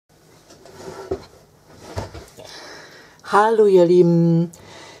Hallo ihr Lieben,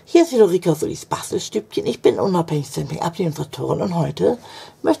 hier ist wieder Rikas ullis-bastelstuebchen. Ich bin unabhängig Stampin UP Illustratorin und heute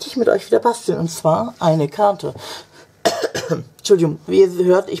möchte ich mit euch wieder basteln, und zwar eine Karte. Entschuldigung, wie ihr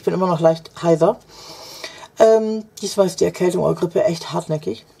hört, ich bin immer noch leicht heiser. Diesmal ist die Erkältung oder Grippe echt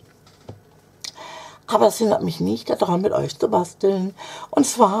hartnäckig. Aber das hindert mich nicht daran, mit euch zu basteln. Und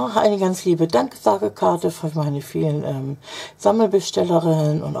zwar eine ganz liebe Dankesagekarte für meine vielen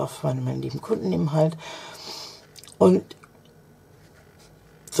Sammelbestellerinnen und auch für meine lieben Kunden eben halt. Und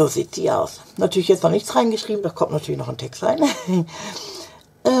so sieht sie aus. Natürlich jetzt noch nichts reingeschrieben, da kommt natürlich noch ein Text rein.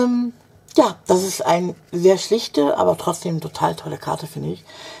 Ja, das ist eine sehr schlichte, aber trotzdem total tolle Karte, finde ich.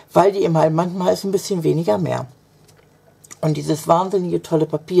 Weil die eben halt manchmal ist ein bisschen weniger mehr. Und dieses wahnsinnige tolle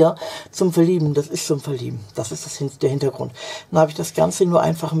Papier zum Verlieben, das ist zum Verlieben. Das ist der Hintergrund. Dann habe ich das Ganze nur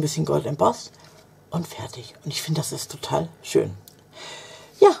einfach ein bisschen Gold embossed und fertig. Und ich finde, das ist total schön.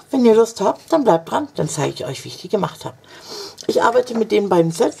 Ja, wenn ihr Lust habt, dann bleibt dran. Dann zeige ich euch, wie ich die gemacht habe. Ich arbeite mit den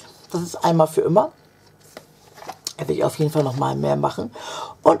beiden Sets. Das ist einmal für immer. Da will ich auf jeden Fall noch mal mehr machen.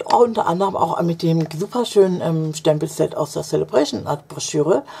 Und auch unter anderem auch mit dem super schönen Stempelset aus der Celebration Art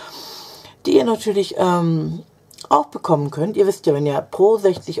Broschüre, die ihr natürlich auch bekommen könnt. Ihr wisst ja, wenn ihr pro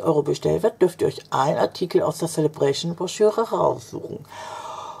 60 € bestellt wird, dürft ihr euch einen Artikel aus der Celebration Broschüre raussuchen.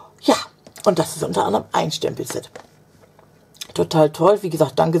 Ja, und das ist unter anderem ein Stempelset. Total toll. Wie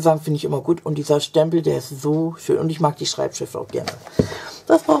gesagt, Dankesang finde ich immer gut. Und dieser Stempel, der ist so schön. Und ich mag die Schreibschrift auch gerne.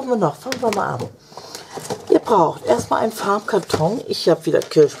 Was brauchen wir noch? Fangen wir mal an. Ihr braucht erstmal einen Farbkarton. Ich habe wieder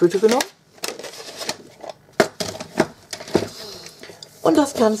Kirschblüte genommen. Und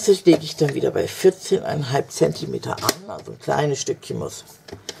das Ganze lege ich dann wieder bei 14,5 cm an. Also ein kleines Stückchen muss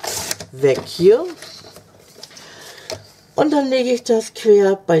weg hier. Und dann lege ich das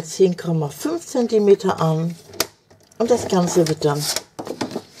quer bei 10,5 cm an. Und das Ganze wird dann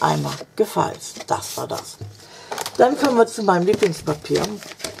einmal gefalzt. Das war das. Dann kommen wir zu meinem Lieblingspapier.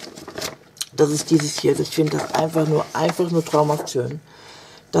 Das ist dieses hier. Ich finde das einfach nur traumhaft schön.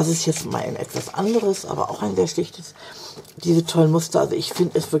 Das ist jetzt mal ein etwas anderes, aber auch ein sehr schlichtes. Diese tollen Muster, also ich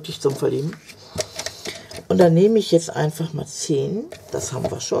finde es wirklich zum Verlieben. Und dann nehme ich jetzt einfach mal 10. Das haben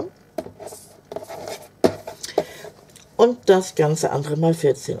wir schon. Und das ganze andere mal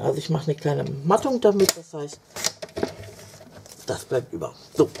 14. Also ich mache eine kleine Mattung damit, das heißt, das bleibt über.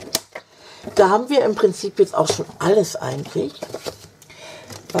 So, da haben wir im Prinzip jetzt auch schon alles eigentlich,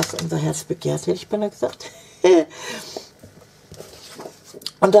 was unser Herz begehrt, hätte ich beinahe gesagt.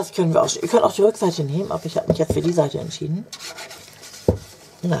 Und das können wir auch. Ihr könnt auch die Rückseite nehmen, aber ich habe mich jetzt für die Seite entschieden.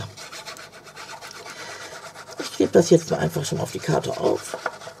 Na, ich klebe das jetzt mal einfach schon auf die Karte auf.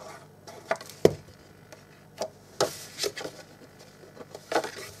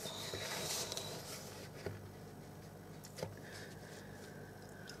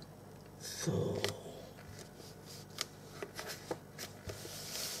 So.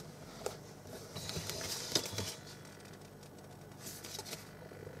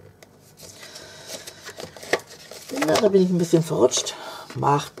 Na, da bin ich ein bisschen verrutscht.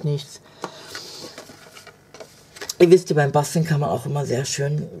 Macht nichts. Ihr wisst ja, beim Basteln kann man auch immer sehr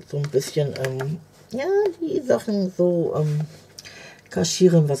schön so ein bisschen, ja, die Sachen so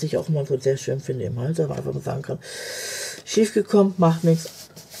kaschieren, was ich auch immer so sehr schön finde im Hals, aber einfach mal sagen kann, schief gekommen, macht nichts.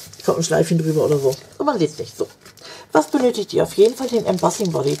 Kommt ein Schleifchen drüber oder so. Und man sieht es nicht so. Was benötigt ihr? Auf jeden Fall den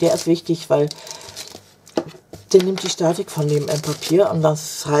Embossing Body. Der ist wichtig, weil der nimmt die Statik von dem Papier. Und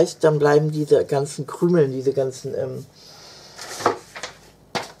das heißt, dann bleiben diese ganzen Krümeln, diese ganzen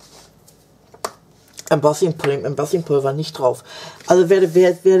Embossing-Pulver nicht drauf. Also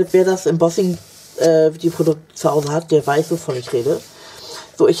wer das Embossing, die Produkte zu Hause hat, der weiß, wovon ich rede.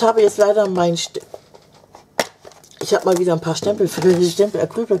 So, ich habe jetzt leider ich habe mal wieder ein paar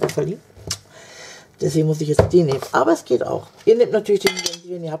Stempel-Acrylblöcke verliehen. Deswegen muss ich jetzt den nehmen. Aber es geht auch. Ihr nehmt natürlich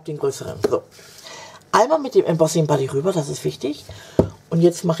den, ihr habt den größeren. So. Einmal mit dem Embossing Body rüber, das ist wichtig. Und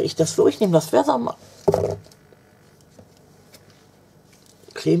jetzt mache ich das so. Ich nehme das Versamark.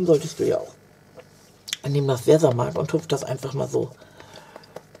 Kleben solltest du ja auch. Ich nehme das Versamark und tupfe das einfach mal so.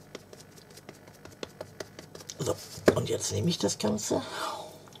 So. Und jetzt nehme ich das Ganze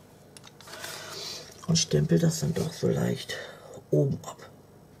und stempel das dann doch so leicht oben ab.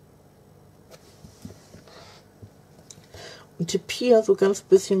 Und tipp hier so ganz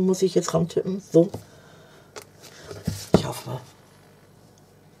bisschen, muss ich jetzt rantippen. So. Ich hoffe.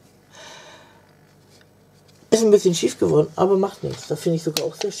 Ist ein bisschen schief geworden, aber macht nichts. Das finde ich sogar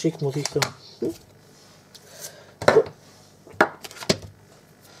auch sehr schick, muss ich sagen. So.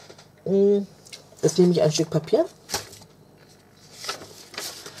 Jetzt nehme ich ein Stück Papier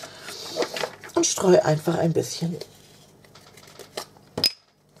und streue einfach ein bisschen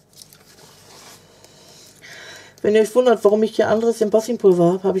Wenn ihr euch wundert, warum ich hier anderes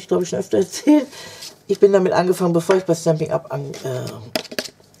Embossingpulver habe, habe ich glaube ich schon öfter erzählt. Ich bin damit angefangen, bevor ich bei Stampin UP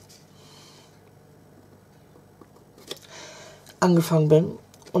angefangen bin.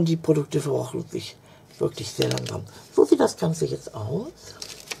 Und die Produkte verbrauchen sich wirklich sehr langsam. So sieht das Ganze jetzt aus.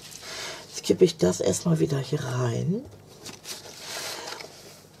 Jetzt kippe ich das erstmal wieder hier rein.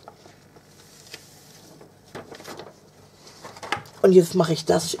 Und jetzt mache ich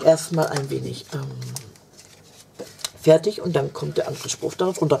das erstmal ein wenig fertig und dann kommt der andere Spruch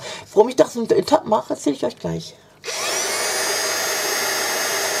darauf runter. Warum ich das in Etappen mache, erzähle ich euch gleich.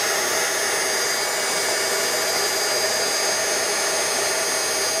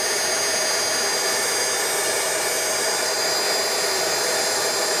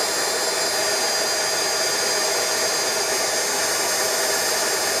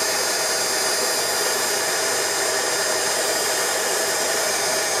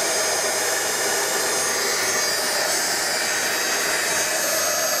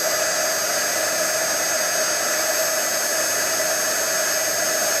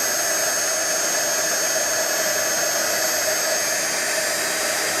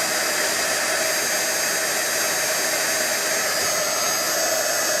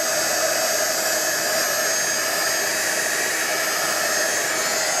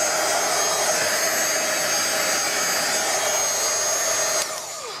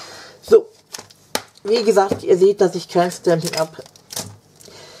 So, wie gesagt, ihr seht, dass ich kein Stampin UP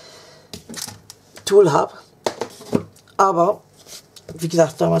Tool habe. Aber, wie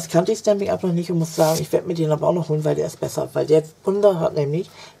gesagt, damals kannte ich Stampin UP noch nicht und muss sagen, ich werde mir den aber auch noch holen, weil der ist besser. Weil der Wunder hat nämlich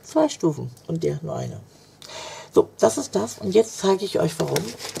 2 Stufen und der nur eine. So, das ist das. Und jetzt zeige ich euch, warum.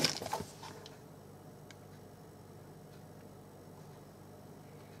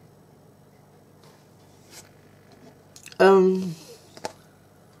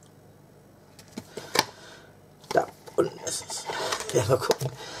 Da unten ist es. Ja, mal gucken.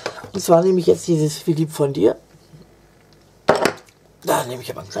 Und zwar nehme ich jetzt dieses Wie lieb von dir. Da nehme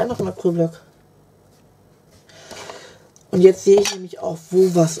ich aber einen kleineren Acrylblock. Und jetzt sehe ich nämlich auch,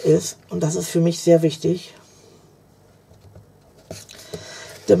 wo was ist. Und das ist für mich sehr wichtig.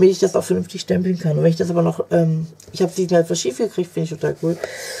 Damit ich das auch vernünftig stempeln kann. Und wenn ich das aber noch, ich habe sie halt etwas schief gekriegt, finde ich total cool.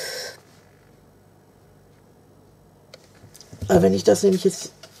 Aber wenn ich das nämlich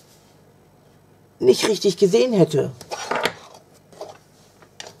jetzt nicht richtig gesehen hätte,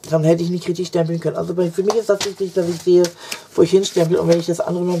 dann hätte ich nicht richtig stempeln können. Also für mich ist das wichtig, dass ich sehe, wo ich hinstempel. Und wenn ich das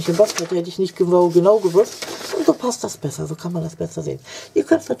andere noch nicht embossed hätte, hätte ich nicht genau gewusst. Und so passt das besser. So kann man das besser sehen. Ihr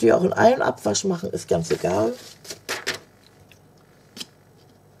könnt es natürlich auch in einem Abwasch machen, ist ganz egal.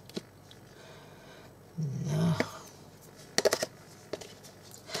 Ja.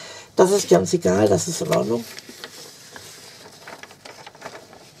 Das ist ganz egal, das ist in Ordnung.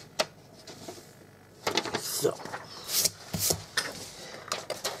 So.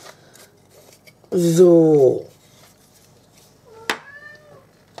 So.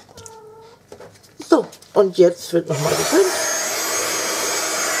 So, und jetzt wird nochmal gefilmt.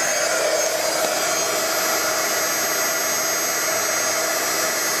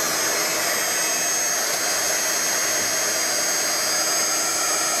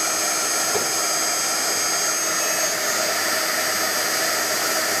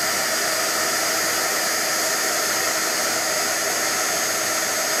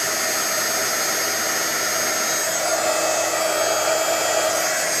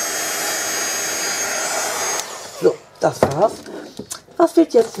 So, das war's. Was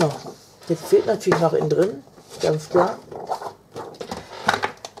fehlt jetzt noch? Jetzt fehlt natürlich noch innen drin, ganz klar,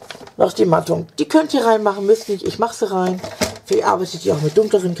 noch die Mattung. Die könnt ihr reinmachen, müsst nicht. Ich mache sie rein. Vielleicht arbeitet ihr auch mit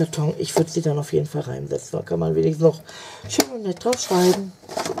dunkleren Karton. Ich würde sie dann auf jeden Fall reinsetzen. Da kann man wenigstens noch schön und nett drauf schreiben.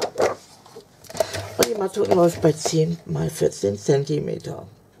 Und die Mattung läuft bei 10 x 14 cm.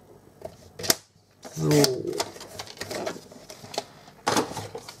 So.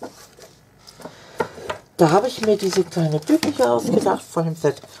 Da habe ich mir diese kleine Tütchen ausgedacht von dem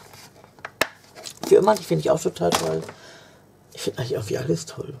Set. Für immer, die finde ich auch total toll. Ich finde eigentlich auch wie alles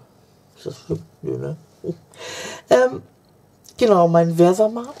toll. Ist das so? Nö, ne? Genau, mein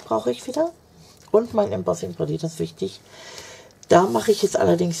Versamark brauche ich wieder. Und mein Embossing Body, das ist wichtig. Da mache ich jetzt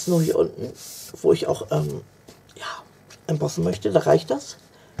allerdings nur hier unten, wo ich auch ja, embossen möchte. Da reicht das.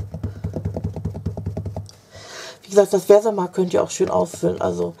 Wie gesagt, das Versamark könnt ihr auch schön ausfüllen.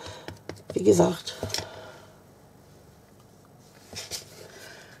 Also, wie gesagt.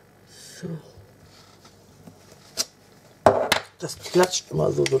 So. Das klatscht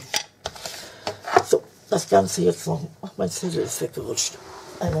immer so. So, das Ganze jetzt noch. Ach, mein Zettel ist weggerutscht.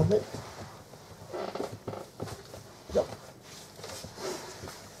 Einen Moment. So.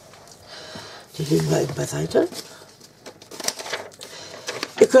 Die legen wir eben beiseite.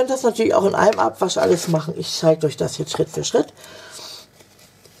 Ihr könnt das natürlich auch in einem Abwasch alles machen. Ich zeige euch das jetzt Schritt für Schritt.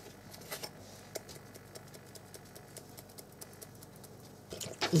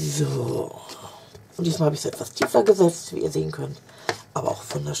 So. Und diesmal habe ich es etwas tiefer gesetzt, wie ihr sehen könnt. Aber auch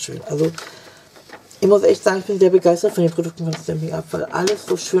wunderschön. Also, ich muss echt sagen, ich bin sehr begeistert von den Produkten von Stampin UP, weil alles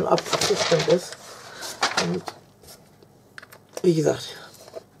so schön abgestimmt ist. Und wie gesagt,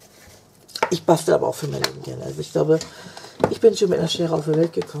 ich bastel aber auch für mein Leben gerne. Also ich glaube, ich bin schon mit einer Schere auf die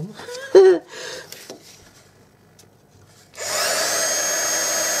Welt gekommen.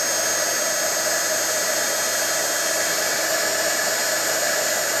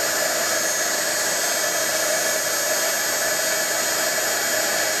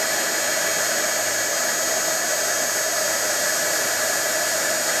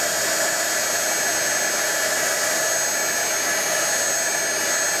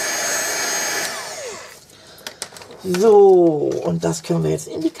 So, und das können wir jetzt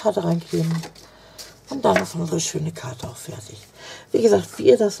in die Karte reinkleben. Und dann ist unsere schöne Karte auch fertig. Wie gesagt, wie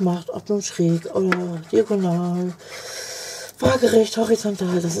ihr das macht, ob nun schräg oder diagonal, waagerecht,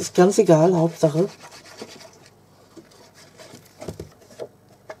 horizontal, das ist ganz egal, Hauptsache.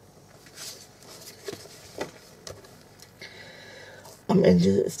 Am Ende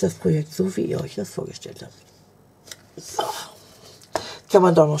ist das Projekt so, wie ihr euch das vorgestellt habt. So. Kann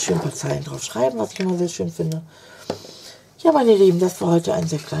man da noch schön ein paar Zeilen drauf schreiben, was ich immer sehr schön finde. Ja, meine Lieben, das war heute ein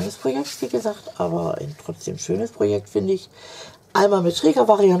sehr kleines Projekt, wie gesagt, aber ein trotzdem schönes Projekt, finde ich. Einmal mit schräger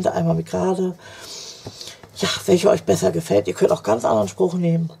Variante, einmal mit gerade. Ja, welche euch besser gefällt. Ihr könnt auch ganz anderen Spruch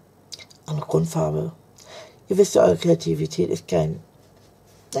nehmen. Andere Grundfarbe. Ihr wisst ja, eure Kreativität ist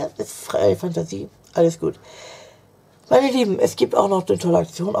ist freie Fantasie. Alles gut. Meine Lieben, es gibt auch noch eine tolle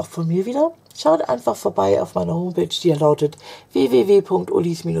Aktion, auch von mir wieder. Schaut einfach vorbei auf meiner Homepage, die lautet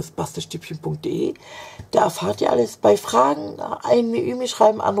www.ullis-bastelstuebchen.de. Da erfahrt ihr alles. Bei Fragen eine E-Mail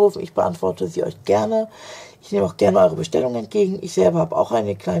schreiben, anrufen, ich beantworte sie euch gerne. Ich nehme auch gerne eure Bestellung entgegen. Ich selber habe auch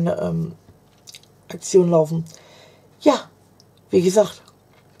eine kleine Aktion laufen. Ja, wie gesagt,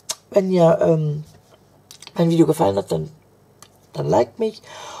 wenn ihr mein Video gefallen hat, dann liked mich.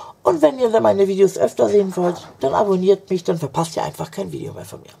 Und wenn ihr meine Videos öfter sehen wollt, dann abonniert mich, dann verpasst ihr einfach kein Video mehr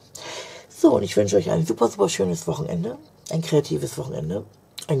von mir. So, und ich wünsche euch ein super, super schönes Wochenende, ein kreatives Wochenende,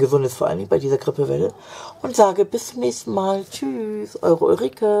 ein gesundes vor allem bei dieser Grippewelle und sage bis zum nächsten Mal. Tschüss, eure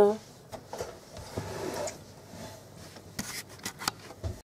Ulrike.